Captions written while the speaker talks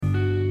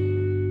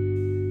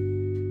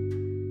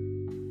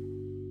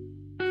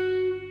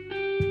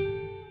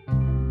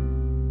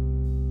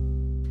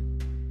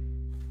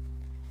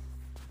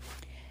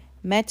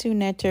Metu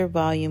Neter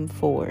Volume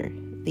 4,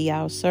 The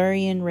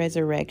Ausarian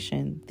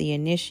Resurrection, The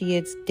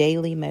Initiate's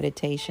Daily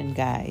Meditation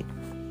Guide.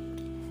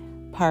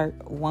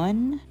 Part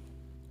 1,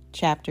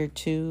 Chapter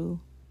 2,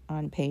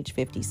 on page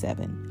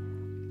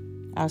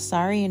 57.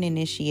 Ausarian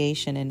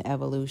Initiation and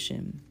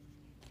Evolution.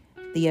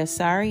 The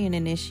Ausarian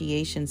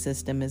initiation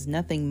system is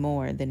nothing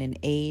more than an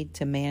aid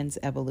to man's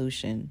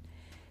evolution.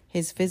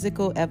 His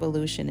physical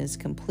evolution is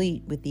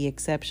complete with the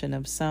exception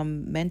of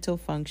some mental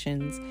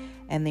functions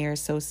and their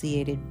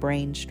associated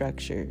brain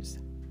structures.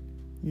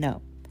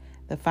 No,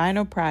 the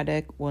final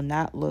product will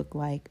not look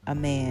like a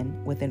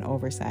man with an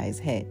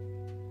oversized head.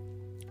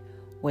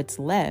 What's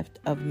left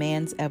of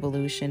man's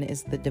evolution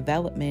is the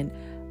development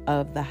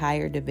of the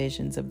higher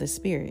divisions of the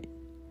spirit.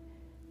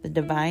 The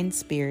divine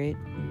spirit,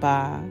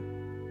 Ba,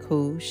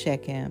 Ku,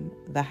 Shechem,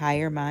 the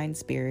higher mind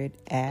spirit,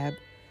 Ab,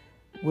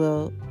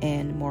 will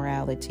and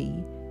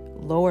morality,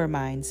 lower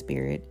mind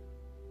spirit,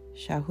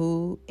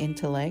 Shahu,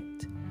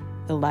 intellect,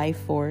 the life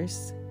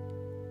force,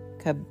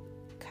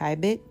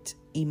 Kaibit,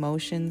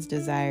 emotions,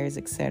 desires,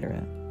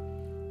 etc.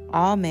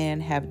 All men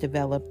have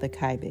developed the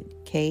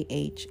Kaibit,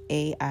 K-H-A-I-B-I-T,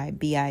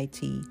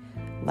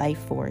 life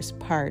force,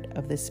 part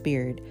of the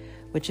spirit,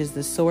 which is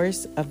the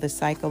source of the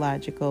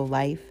psychological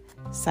life,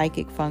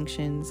 psychic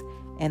functions,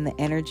 and the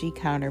energy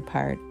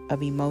counterpart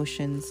of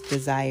emotions,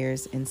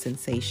 desires, and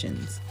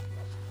sensations.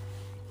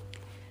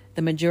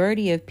 The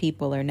majority of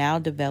people are now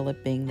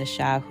developing the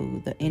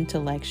Shahu, the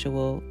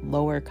intellectual,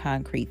 lower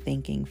concrete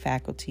thinking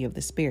faculty of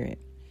the spirit.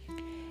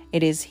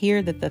 It is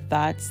here that the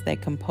thoughts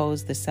that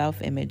compose the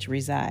self-image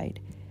reside.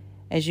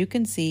 As you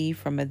can see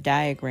from a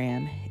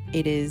diagram,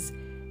 it is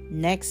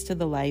next to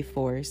the life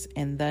force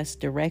and thus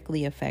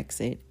directly affects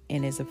it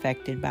and is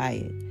affected by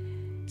it.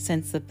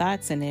 Since the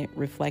thoughts in it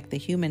reflect the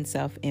human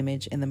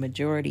self-image in the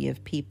majority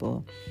of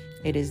people,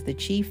 it is the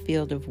chief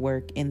field of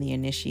work in the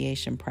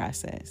initiation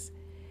process.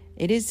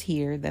 It is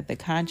here that the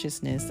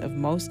consciousness of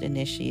most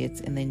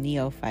initiates in the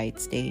neophyte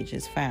stage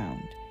is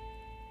found.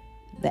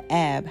 The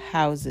Ab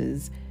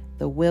houses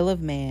the will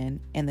of man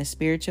and the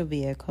spiritual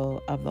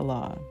vehicle of the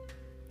law.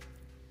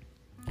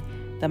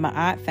 The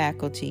Ma'at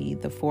faculty,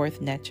 the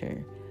fourth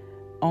Neter.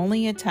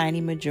 Only a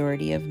tiny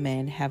majority of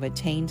men have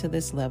attained to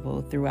this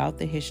level throughout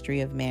the history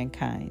of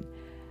mankind.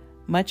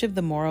 Much of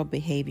the moral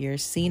behavior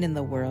seen in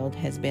the world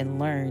has been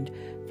learned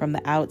from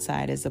the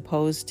outside as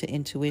opposed to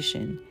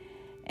intuition,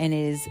 and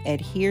is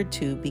adhered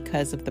to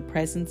because of the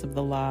presence of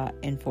the law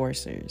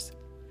enforcers.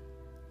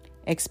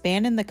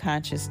 Expanding the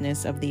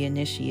consciousness of the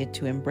initiate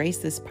to embrace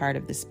this part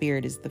of the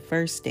spirit is the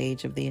first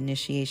stage of the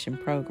initiation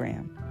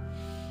program.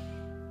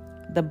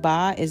 The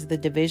Ba is the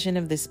division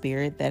of the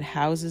spirit that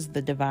houses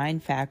the divine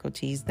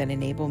faculties that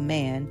enable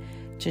man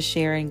to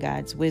share in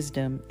God's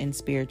wisdom and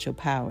spiritual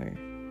power.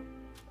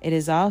 It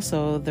is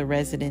also the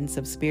residence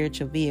of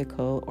spiritual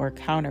vehicle or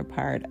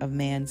counterpart of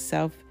man's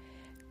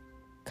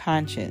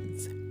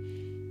self-conscience.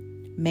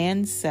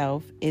 Man's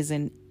self is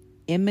an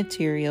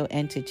immaterial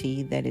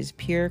entity that is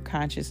pure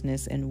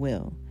consciousness and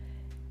will.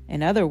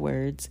 In other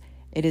words,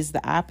 it is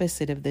the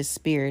opposite of the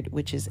spirit,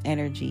 which is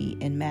energy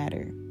and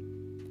matter.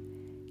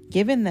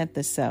 Given that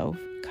the self,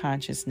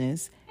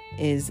 consciousness,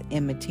 is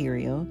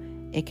immaterial,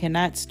 it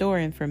cannot store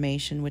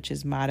information which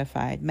is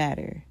modified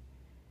matter.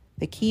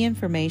 The key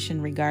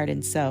information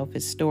regarding self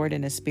is stored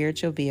in a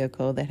spiritual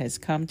vehicle that has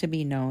come to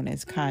be known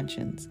as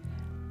conscience.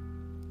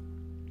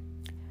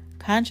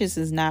 Conscience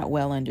is not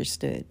well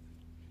understood.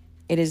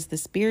 It is the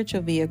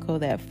spiritual vehicle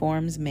that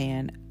informs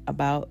man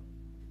about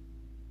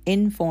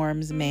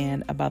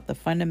the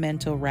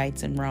fundamental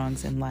rights and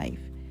wrongs in life.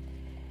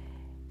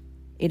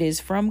 It is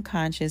from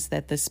conscience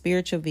that the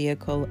spiritual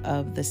vehicle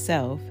of the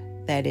self,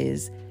 that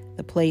is,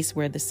 the place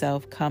where the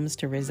self comes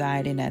to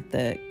reside in at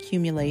the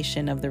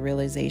accumulation of the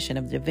realization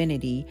of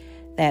divinity,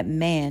 that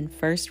man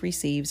first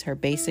receives her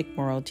basic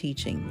moral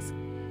teachings.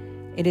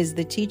 It is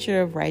the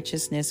teacher of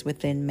righteousness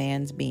within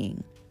man's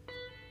being.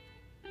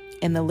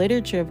 In the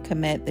literature of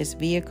Kemet, this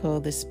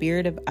vehicle, the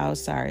spirit of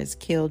Ausar, is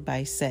killed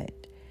by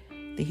Set,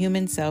 the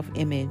human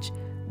self-image,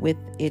 with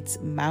its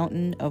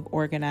mountain of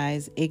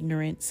organized,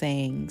 ignorant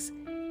sayings,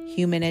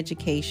 human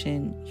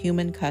education,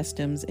 human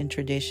customs and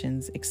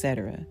traditions,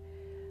 etc.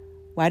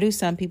 Why do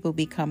some people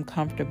become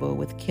comfortable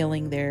with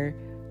killing their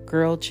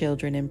girl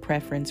children in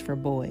preference for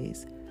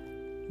boys?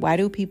 Why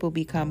do people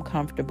become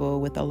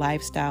comfortable with a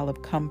lifestyle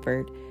of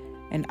comfort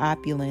and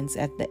opulence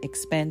at the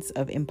expense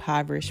of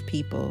impoverished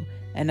people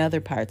and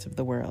other parts of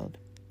the world?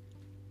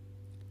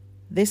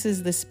 This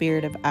is the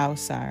spirit of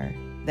Ausar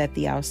that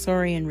the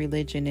Ausarian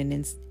religion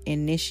and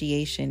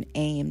initiation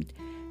aimed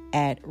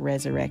at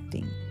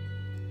resurrecting.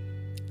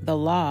 The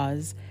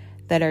laws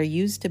that are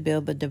used to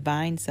build the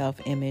divine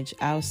self-image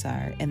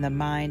Ausar in the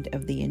mind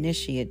of the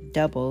initiate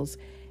doubles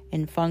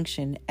and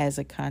function as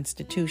a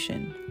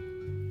constitution.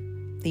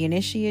 The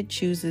initiate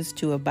chooses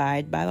to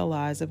abide by the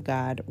laws of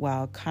God,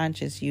 while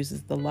conscience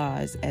uses the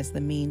laws as the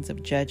means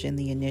of judging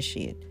the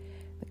initiate.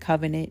 The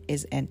covenant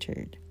is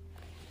entered.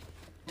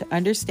 To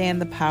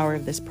understand the power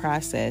of this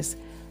process,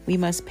 we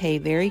must pay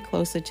very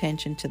close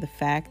attention to the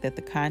fact that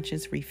the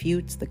conscience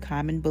refutes the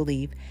common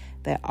belief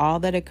that all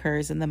that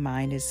occurs in the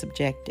mind is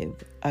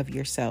subjective of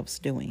yourself's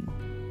doing.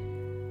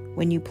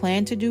 When you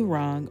plan to do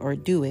wrong or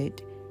do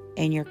it,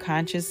 and your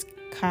conscious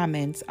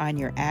comments on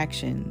your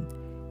action,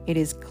 it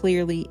is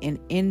clearly an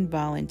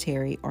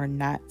involuntary or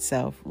not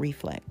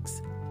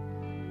self-reflex.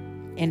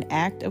 An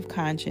act of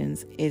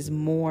conscience is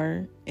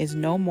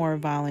no more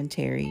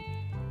voluntary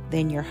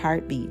than your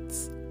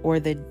heartbeats or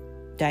the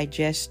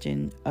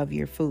digestion of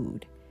your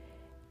food.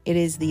 It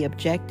is the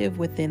objective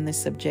within the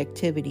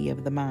subjectivity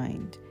of the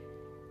mind.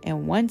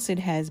 And once it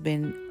has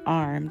been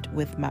armed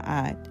with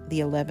Ma'at, the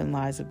 11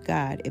 laws of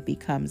God, it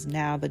becomes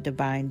now the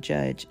divine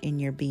judge in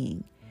your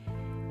being.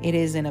 It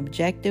is an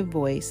objective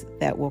voice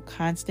that will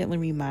constantly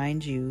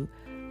remind you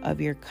of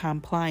your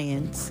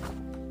compliance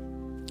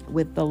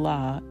with the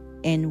law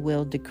and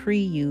will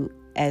decree you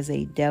as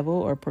a devil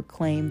or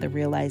proclaim the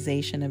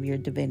realization of your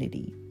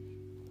divinity.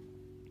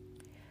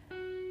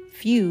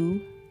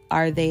 Few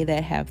are they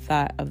that have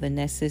thought of the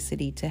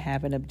necessity to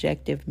have an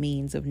objective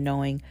means of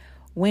knowing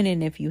when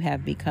and if you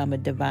have become a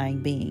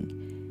divine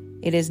being.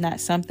 It is not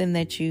something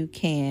that you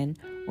can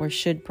or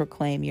should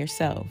proclaim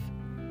yourself.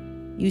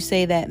 You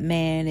say that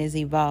man is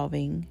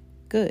evolving.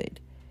 Good.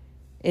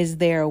 Is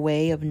there a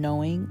way of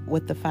knowing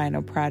what the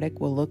final product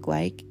will look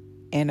like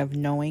and of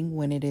knowing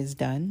when it is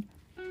done?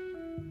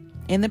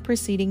 In the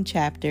preceding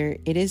chapter,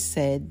 it is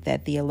said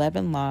that the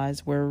 11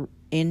 laws were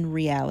in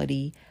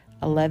reality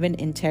 11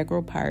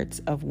 integral parts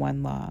of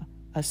one law,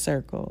 a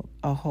circle,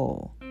 a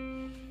whole.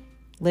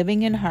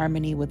 Living in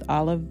harmony with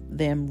all of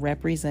them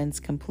represents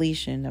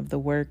completion of the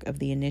work of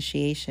the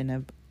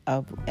initiation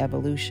of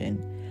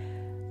evolution.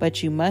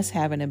 But you must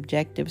have an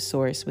objective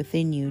source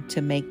within you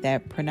to make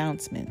that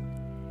pronouncement.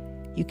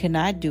 You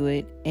cannot do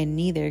it, and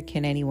neither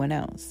can anyone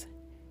else.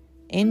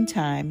 In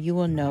time, you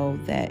will know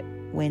that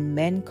when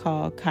men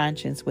call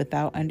conscience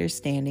without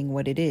understanding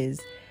what it is,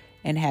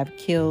 and have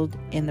killed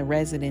in the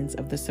residence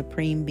of the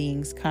Supreme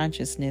Being's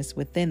consciousness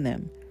within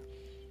them.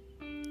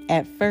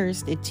 At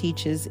first, it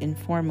teaches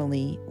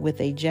informally with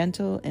a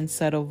gentle and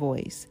subtle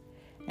voice,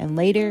 and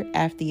later,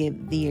 after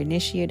the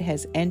initiate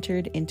has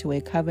entered into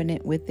a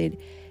covenant with it,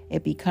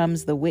 it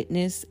becomes the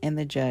witness and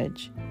the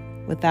judge.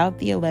 Without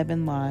the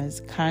 11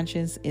 laws,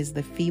 conscience is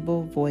the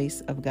feeble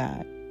voice of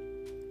God.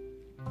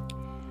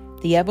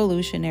 The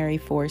evolutionary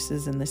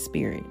forces in the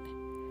spirit.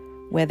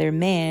 Whether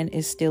man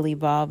is still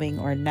evolving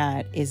or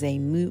not is a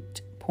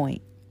moot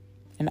point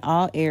in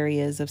all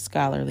areas of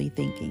scholarly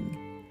thinking.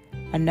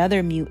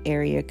 Another moot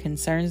area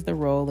concerns the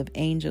role of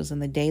angels in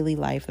the daily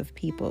life of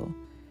people.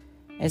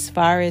 As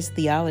far as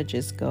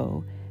theologists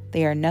go,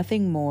 they are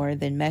nothing more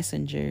than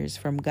messengers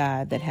from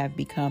God that have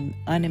become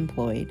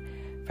unemployed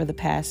for the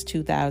past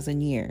 2,000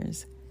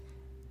 years.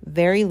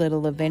 Very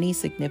little of any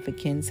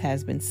significance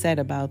has been said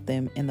about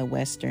them in the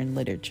Western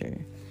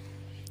literature.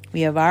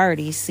 We have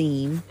already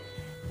seen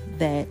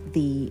that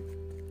the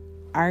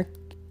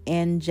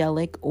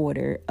archangelic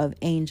order of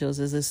angels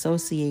is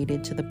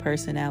associated to the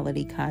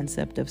personality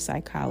concept of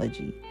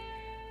psychology.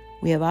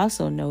 We have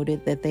also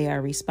noted that they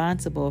are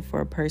responsible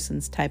for a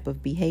person's type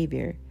of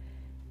behavior,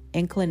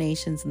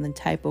 inclinations, and the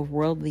type of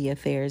worldly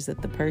affairs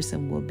that the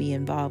person will be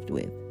involved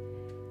with.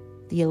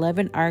 The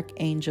 11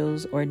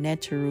 archangels, or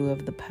Neteru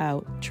of the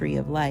Pout Tree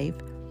of Life,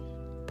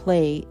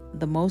 play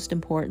the most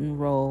important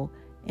role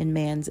in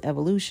man's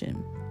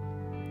evolution.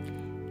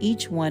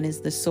 Each one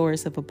is the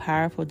source of a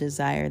powerful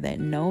desire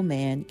that no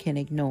man can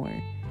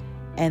ignore,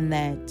 and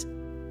that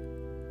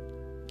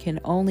can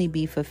only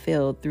be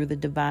fulfilled through the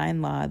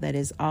divine law that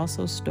is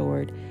also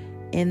stored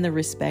in the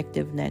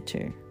respective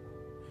Neter.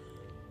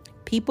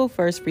 People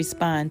first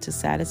respond to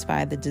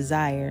satisfy the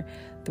desire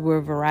through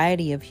a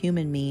variety of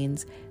human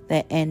means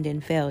that end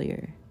in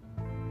failure.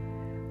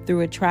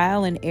 Through a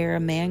trial and error,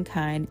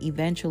 mankind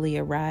eventually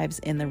arrives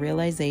in the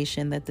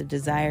realization that the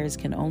desires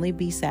can only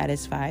be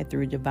satisfied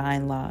through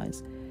divine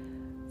laws.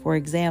 For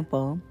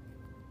example,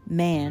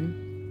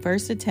 man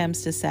first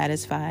attempts to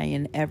satisfy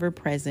an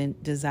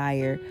ever-present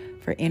desire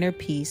for inner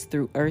peace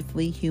through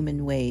earthly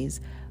human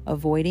ways,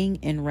 avoiding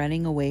and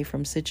running away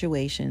from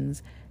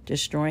situations,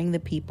 destroying the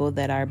people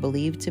that are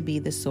believed to be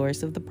the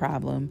source of the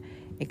problem,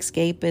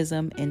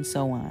 escapism, and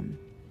so on,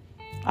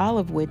 all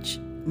of which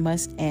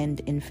must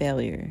end in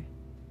failure.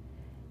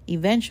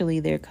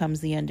 Eventually, there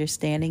comes the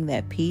understanding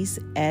that peace,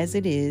 as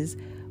it is,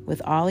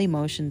 with all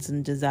emotions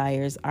and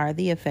desires, are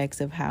the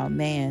effects of how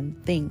man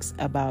thinks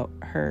about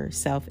her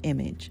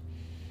self-image,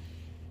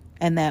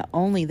 and that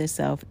only the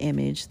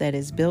self-image that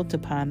is built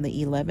upon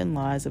the 11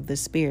 laws of the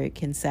Spirit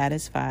can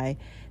satisfy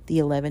the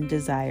 11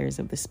 desires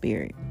of the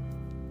Spirit.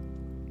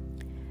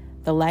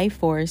 The life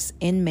force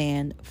in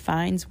man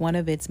finds one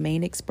of its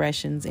main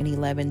expressions in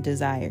 11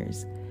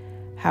 desires.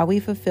 How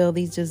we fulfill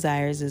these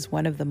desires is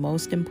one of the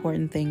most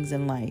important things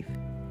in life.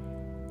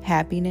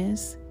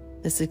 Happiness,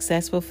 the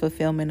successful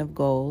fulfillment of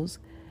goals,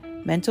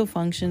 mental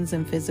functions,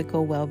 and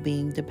physical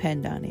well-being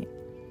depend on it.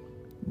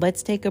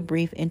 Let's take a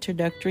brief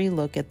introductory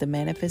look at the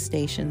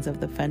manifestations of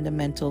the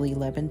fundamental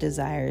 11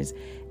 desires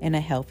in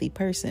a healthy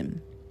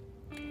person.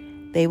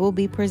 They will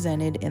be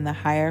presented in the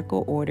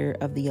hierarchical order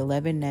of the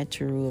 11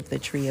 Neteru of the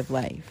Tree of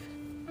Life.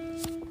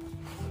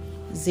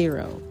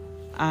 0.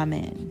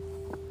 Amen.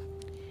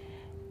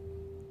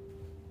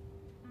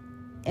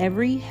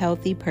 Every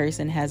healthy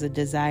person has a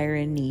desire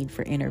and need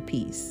for inner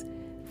peace,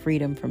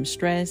 freedom from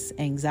stress,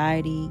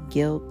 anxiety,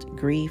 guilt,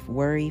 grief,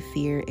 worry,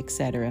 fear,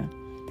 etc.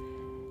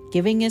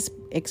 Giving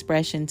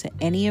expression to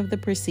any of the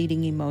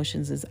preceding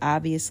emotions is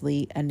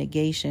obviously a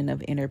negation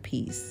of inner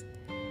peace.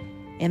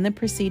 In the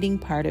preceding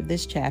part of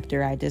this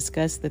chapter, I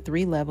discussed the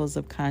 3 levels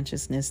of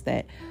consciousness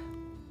that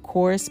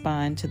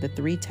correspond to the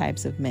 3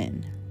 types of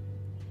men.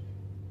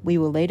 We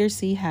will later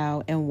see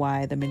how and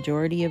why the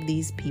majority of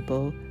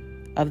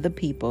the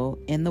people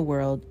in the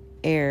world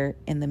err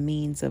in the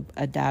means of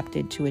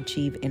adopted to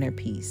achieve inner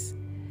peace.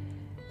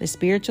 The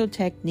spiritual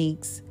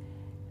techniques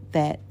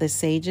that the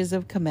sages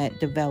of Kemet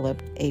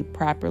developed to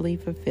properly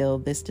fulfill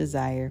this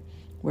desire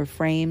were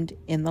framed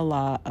in the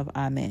law of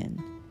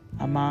Amen,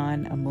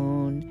 Aman,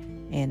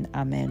 Amun, and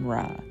Amen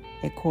Ra.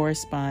 It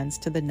corresponds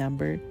to the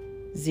number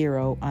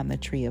 0 on the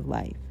tree of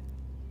life.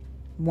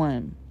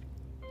 1.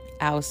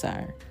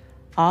 Ausar.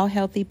 All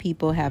healthy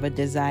people have a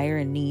desire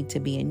and need to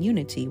be in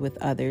unity with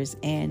others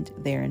and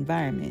their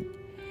environment.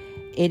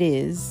 It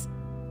is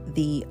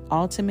the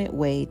ultimate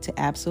way to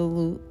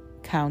absolutely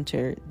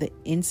counter the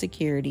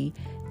insecurity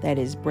that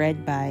is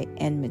bred by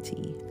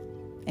enmity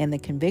and the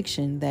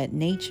conviction that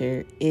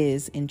nature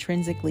is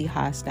intrinsically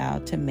hostile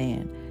to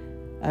man,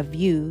 a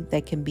view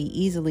that can be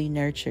easily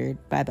nurtured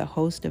by the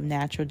host of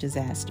natural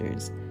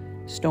disasters,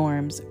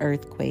 storms,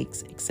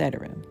 earthquakes,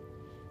 etc.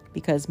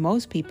 Because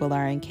most people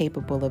are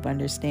incapable of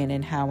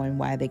understanding how and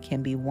why they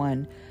can be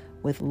one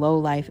with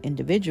low-life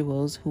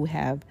individuals who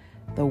have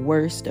the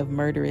worst of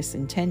murderous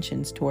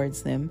intentions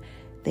towards them,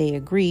 they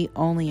agree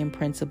only in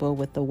principle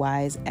with the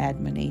wise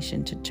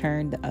admonition to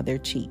turn the other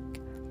cheek.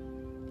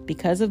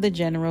 Because of the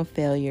general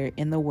failure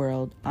in the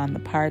world on the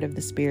part of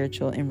the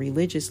spiritual and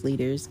religious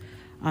leaders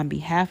on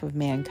behalf of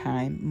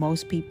mankind,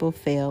 most people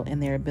fail in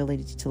their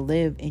ability to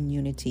live in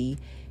unity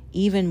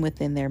even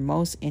within their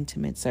most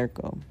intimate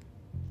circle,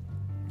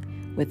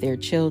 with their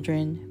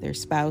children, their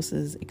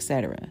spouses,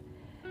 etc.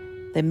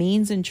 The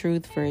means and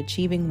truth for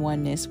achieving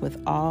oneness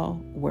with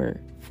all were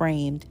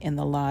framed in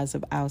the laws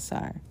of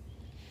Ausar.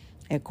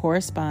 It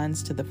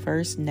corresponds to the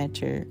first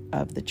neter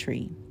of the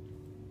tree.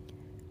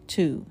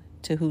 2.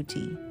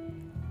 Tahuti.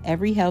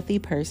 Every healthy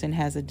person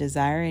has a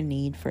desire and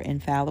need for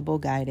infallible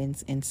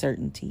guidance and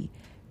certainty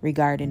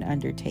regarding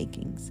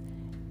undertakings.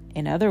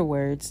 In other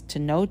words, to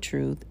know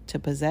truth, to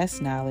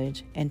possess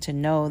knowledge, and to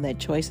know that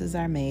choices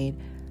made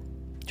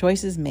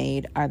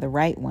are the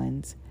right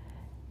ones.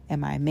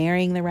 Am I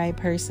marrying the right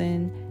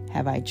person?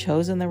 Have I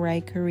chosen the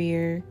right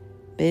career,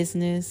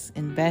 business,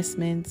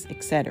 investments,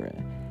 etc.?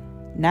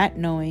 Not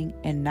knowing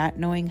and not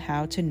knowing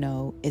how to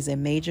know is a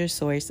major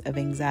source of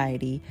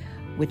anxiety,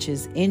 which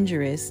is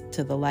injurious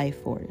to the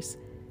life force.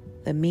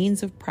 The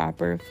means of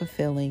proper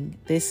fulfilling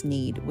this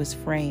need was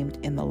framed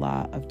in the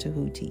law of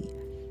Tahuti.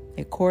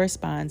 It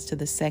corresponds to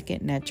the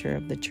second neter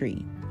of the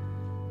tree.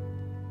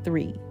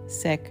 3.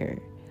 Seker.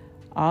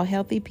 All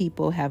healthy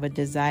people have a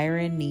desire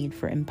and need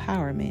for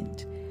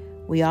empowerment.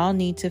 We all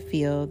need to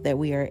feel that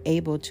we are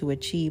able to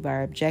achieve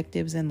our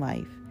objectives in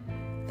life.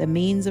 The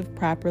means of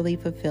properly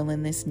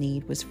fulfilling this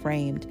need was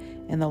framed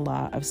in the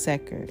law of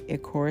Seker.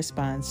 It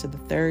corresponds to the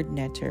third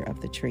neter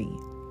of the tree.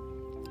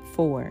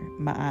 4.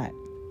 Ma'at.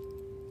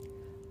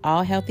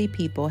 All healthy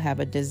people have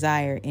a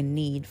desire and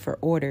need for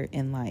order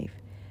in life.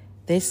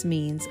 This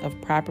means of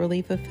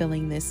properly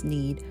fulfilling this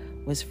need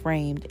was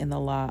framed in the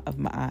law of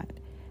Ma'at.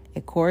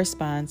 It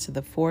corresponds to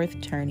the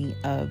fourth turning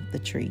of the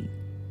tree.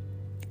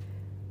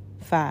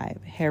 5.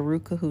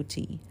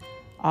 Herukahuti.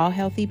 All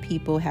healthy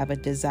people have a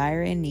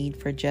desire and need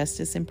for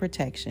justice and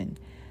protection.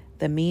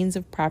 The means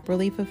of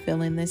properly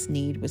fulfilling this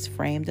need was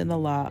framed in the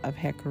law of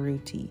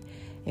Hekaruti.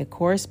 It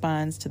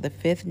corresponds to the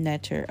fifth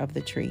neter of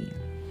the tree.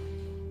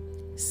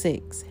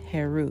 6.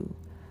 Heru.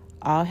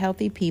 All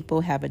healthy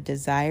people have a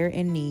desire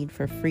and need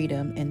for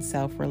freedom and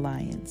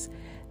self-reliance.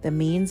 The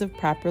means of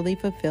properly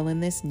fulfilling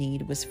this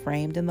need was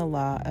framed in the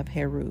law of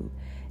Heru.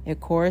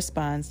 It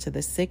corresponds to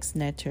the sixth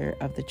neter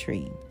of the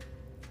tree.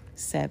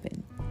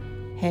 7.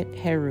 Het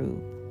Heru.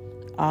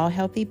 All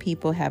healthy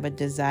people have a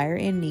desire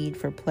and need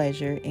for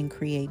pleasure and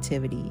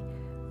creativity,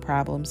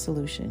 problem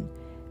solution.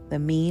 The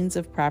means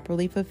of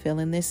properly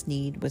fulfilling this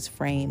need was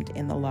framed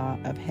in the law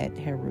of Het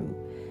Heru.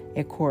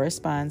 It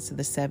corresponds to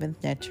the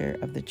seventh neter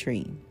of the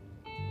tree.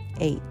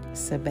 8.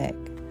 Sebek.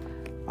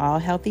 All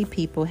healthy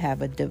people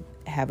have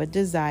a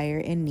desire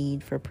and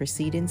need for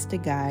proceedings to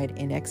guide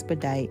and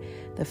expedite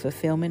the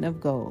fulfillment of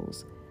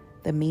goals.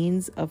 The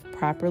means of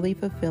properly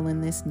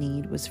fulfilling this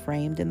need was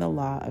framed in the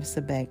law of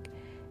Sebek.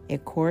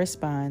 It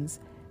corresponds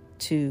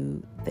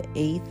to the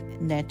eighth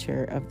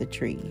neter of the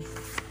tree.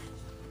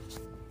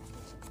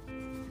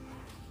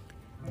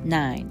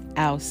 9.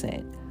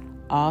 Auset.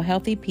 All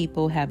healthy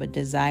people have a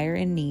desire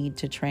and need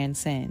to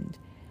transcend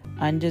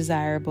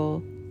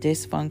undesirable,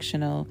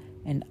 dysfunctional,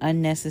 and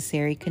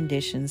unnecessary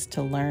conditions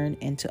to learn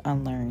and to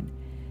unlearn.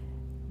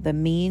 The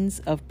means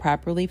of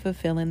properly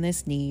fulfilling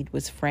this need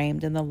was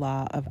framed in the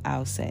law of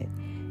Auset.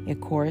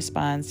 It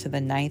corresponds to the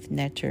ninth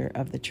neter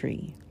of the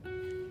tree.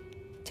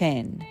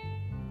 10.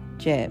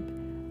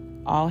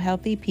 Jeb. All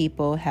healthy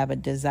people have a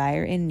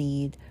desire and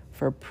need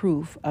for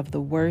proof of the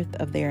worth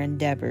of their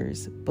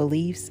endeavors,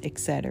 beliefs,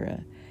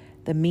 etc.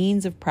 The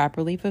means of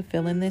properly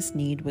fulfilling this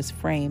need was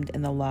framed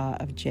in the law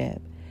of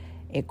Jeb.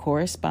 It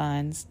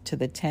corresponds to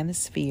the 10th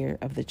sphere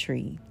of the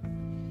tree.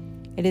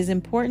 It is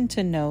important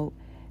to note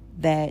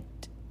that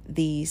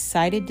the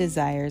cited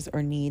desires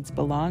or needs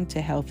belong to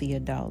healthy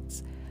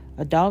adults.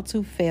 Adults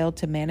who fail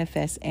to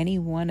manifest any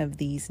one of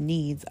these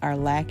needs are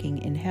lacking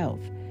in health,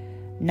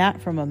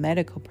 not from a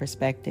medical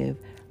perspective,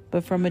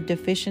 but from a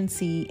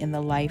deficiency in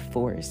the life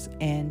force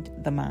and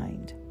the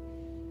mind.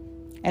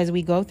 As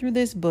we go through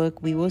this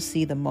book, we will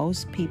see that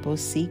most people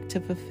seek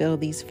to fulfill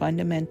these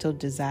fundamental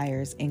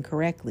desires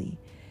incorrectly.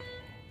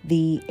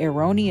 The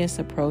erroneous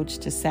approach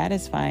to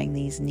satisfying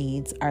these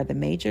needs are the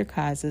major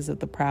causes of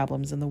the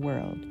problems in the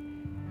world.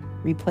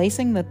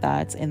 Replacing the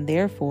thoughts and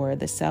therefore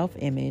the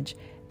self-image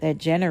that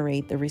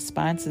generate the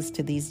responses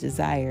to these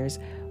desires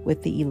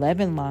with the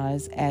 11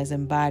 laws as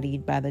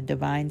embodied by the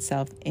divine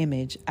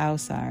self-image,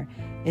 Ausar,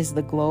 is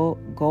the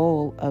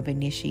goal of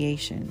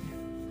initiation.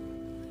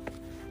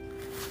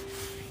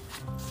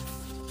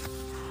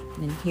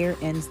 And here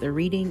ends the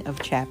reading of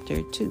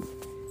chapter 2.